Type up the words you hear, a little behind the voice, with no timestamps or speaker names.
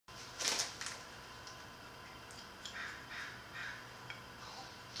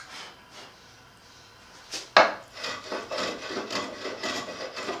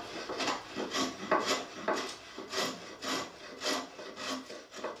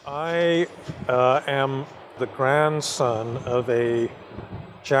I am the grandson of a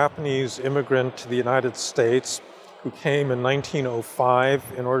Japanese immigrant to the United States who came in 1905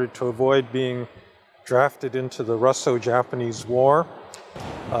 in order to avoid being drafted into the Russo-Japanese War.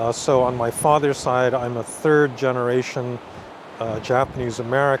 So on my father's side, I'm a third generation Japanese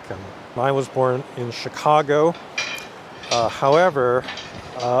American. I was born in Chicago. However,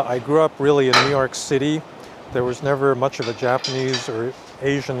 I grew up really in New York City. There was never much of a Japanese or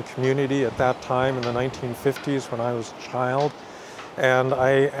Asian community at that time in the 1950s when I was a child. And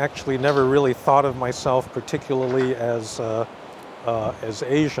I actually never really thought of myself particularly as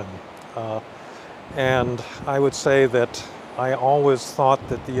Asian. And I would say that I always thought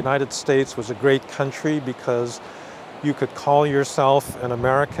that the United States was a great country because you could call yourself an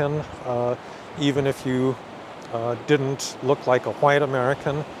American even if you didn't look like a white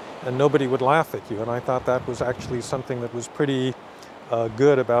American, and nobody would laugh at you. And I thought that was actually something that was pretty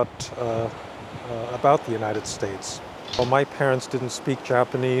good about the United States. Well, my parents didn't speak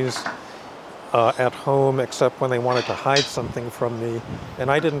Japanese at home except when they wanted to hide something from me. And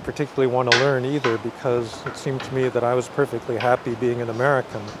I didn't particularly want to learn either because it seemed to me that I was perfectly happy being an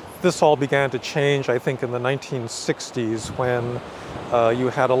American. This all began to change, I think, in the 1960s when you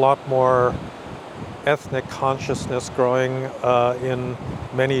had a lot more ethnic consciousness growing in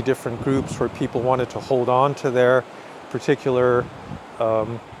many different groups where people wanted to hold on to their particular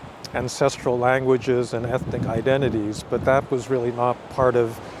ancestral languages and ethnic identities, but that was really not part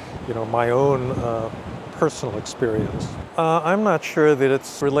of, my own personal experience. I'm not sure that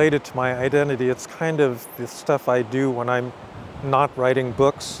it's related to my identity. It's kind of the stuff I do when I'm not writing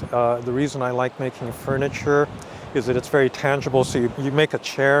books. The reason I like making furniture is that it's very tangible. So you make a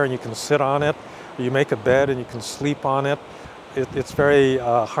chair and you can sit on it. You make a bed and you can sleep on it. It's very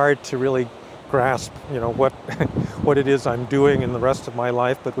hard to really grasp, what it is I'm doing in the rest of my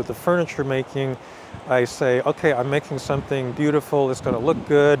life. But with the furniture making, I say, okay, I'm making something beautiful. It's going to look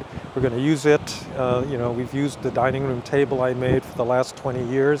good. We're going to use it. We've used the dining room table I made for the last 20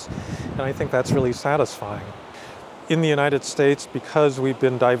 years, and I think that's really satisfying. In the United States, because we've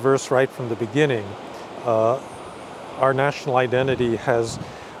been diverse right from the beginning, our national identity has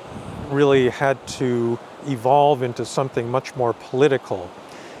really had to evolve into something much more political.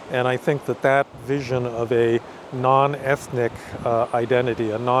 And I think that that vision of a non-ethnic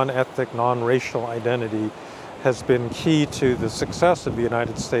identity, a non-ethnic, non-racial identity, has been key to the success of the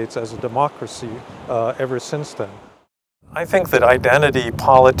United States as a democracy ever since then. I think that identity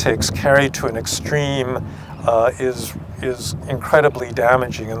politics carried to an extreme is incredibly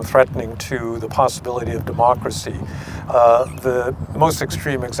damaging and threatening to the possibility of democracy. The most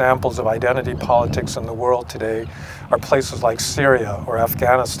extreme examples of identity politics in the world today are places like Syria or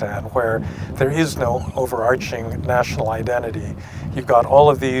Afghanistan, where there is no overarching national identity. You've got all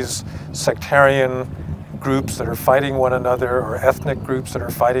of these sectarian groups that are fighting one another, or ethnic groups that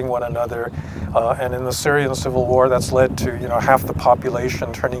are fighting one another, and in the Syrian civil war that's led to half the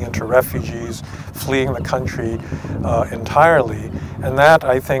population turning into refugees, fleeing the country entirely. And that,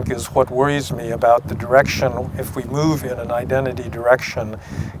 I think, is what worries me about the direction. If we move in an identity direction,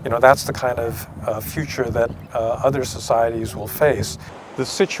 that's the kind of future that other societies will face. The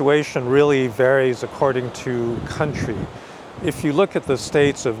situation really varies according to country. If you look at the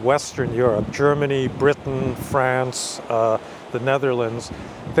states of Western Europe, Germany, Britain, France, the Netherlands,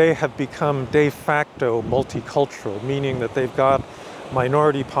 they have become de facto multicultural, meaning that they've got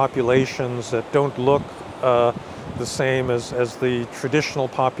minority populations that don't look the same as the traditional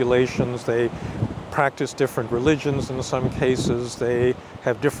populations. They practice different religions in some cases. They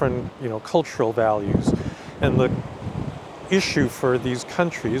have different, cultural values. And the issue for these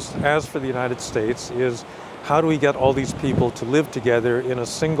countries, as for the United States, is how do we get all these people to live together in a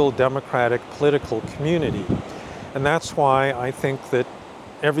single democratic political community? And that's why I think that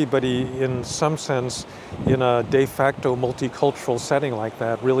everybody, in some sense, in a de facto multicultural setting like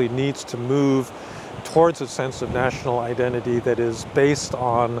that, really needs to move towards a sense of national identity that is based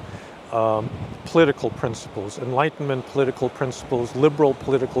on political principles, Enlightenment political principles, liberal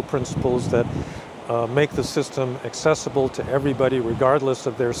political principles that make the system accessible to everybody regardless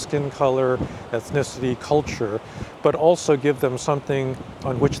of their skin color, ethnicity, culture, but also give them something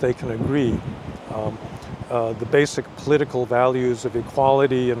on which they can agree. The basic political values of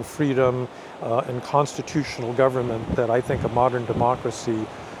equality and freedom and constitutional government that I think a modern democracy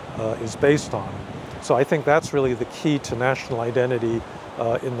is based on. So I think that's really the key to national identity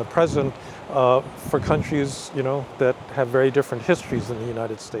in the present for countries, that have very different histories than the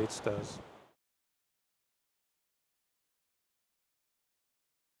United States does.